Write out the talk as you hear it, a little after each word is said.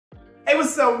Hey,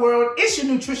 what's up, world? It's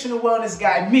your nutritional wellness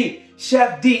guy, me,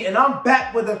 Chef D, and I'm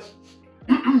back with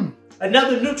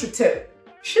another Nutri-Tip.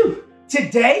 Phew.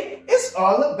 Today, it's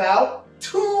all about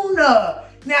tuna.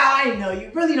 Now, I know you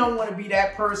really don't want to be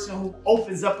that person who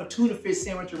opens up a tuna fish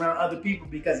sandwich around other people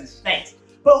because it stinks.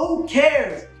 But who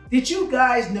cares? Did you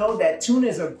guys know that tuna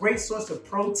is a great source of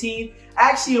protein?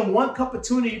 Actually, in 1 cup of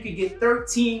tuna, you can get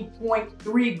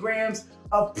 13.3 grams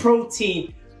of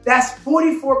protein. That's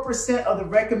 44% of the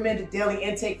recommended daily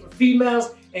intake for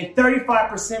females and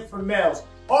 35% for males.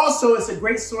 Also, it's a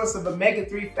great source of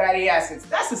omega-3 fatty acids.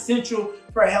 That's essential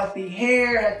for healthy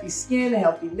hair, healthy skin,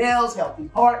 healthy nails,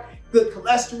 healthy heart, good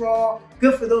cholesterol,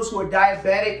 good for those who are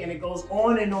diabetic, and it goes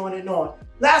on and on and on.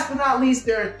 Last but not least,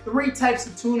 there are 3 types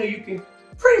of tuna you can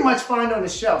pretty much find on the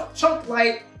shelf: chunk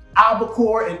light,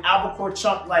 albacore, and albacore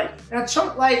chunk light. Now,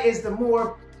 chunk light is the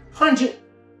more pungent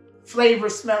flavor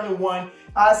smelling one.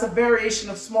 It's a variation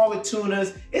of smaller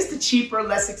tunas. It's the cheaper,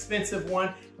 less expensive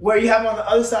one, where you have on the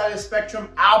other side of the spectrum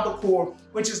albacore,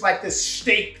 which is like the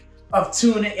steak of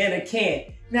tuna in a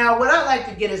can. Now, what I like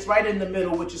to get is right in the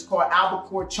middle, which is called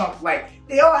albacore chunk light.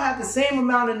 They all have the same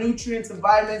amount of nutrients and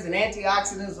vitamins and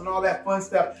antioxidants and all that fun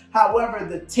stuff. However,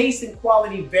 the taste and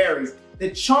quality varies.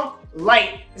 The chunk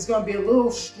light is going to be a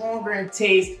little stronger in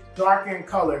taste, darker in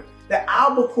color. The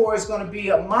albacore is going to be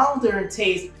a milder in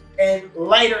taste and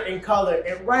lighter in color.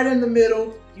 And right in the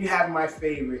middle, you have my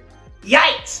favorite,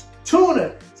 Yikesss,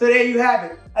 tuna. So there you have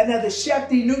it, another Chef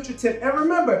D Nutri-Tip. And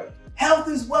remember, health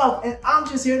is wealth, and I'm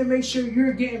just here to make sure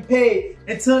you're getting paid.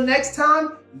 Until next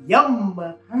time,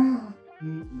 yum.